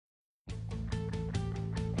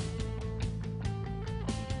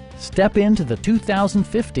Step into the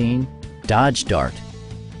 2015 Dodge Dart.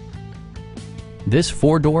 This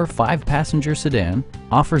four-door, five-passenger sedan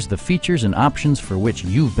offers the features and options for which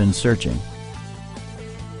you've been searching.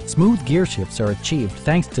 Smooth gear shifts are achieved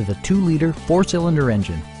thanks to the 2-liter four-cylinder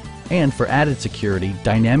engine. And for added security,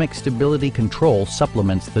 dynamic stability control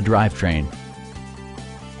supplements the drivetrain.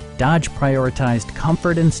 Dodge prioritized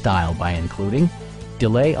comfort and style by including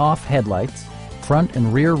delay-off headlights, front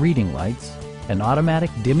and rear reading lights, an automatic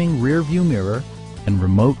dimming rear-view mirror, and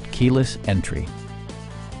remote keyless entry.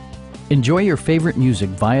 Enjoy your favorite music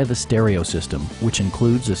via the stereo system, which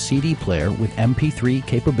includes a CD player with MP3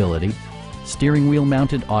 capability, steering wheel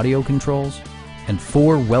mounted audio controls, and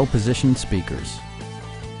 4 well-positioned speakers.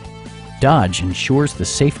 Dodge ensures the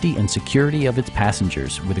safety and security of its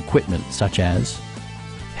passengers with equipment such as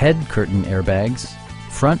head curtain airbags,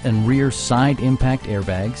 front and rear side impact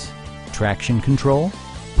airbags, traction control,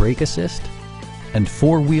 brake assist, and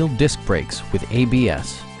 4-wheel disc brakes with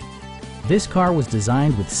ABS. This car was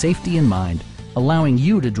designed with safety in mind, allowing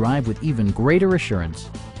you to drive with even greater assurance.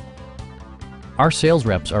 Our sales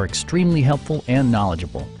reps are extremely helpful and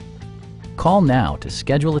knowledgeable. Call now to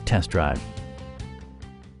schedule a test drive.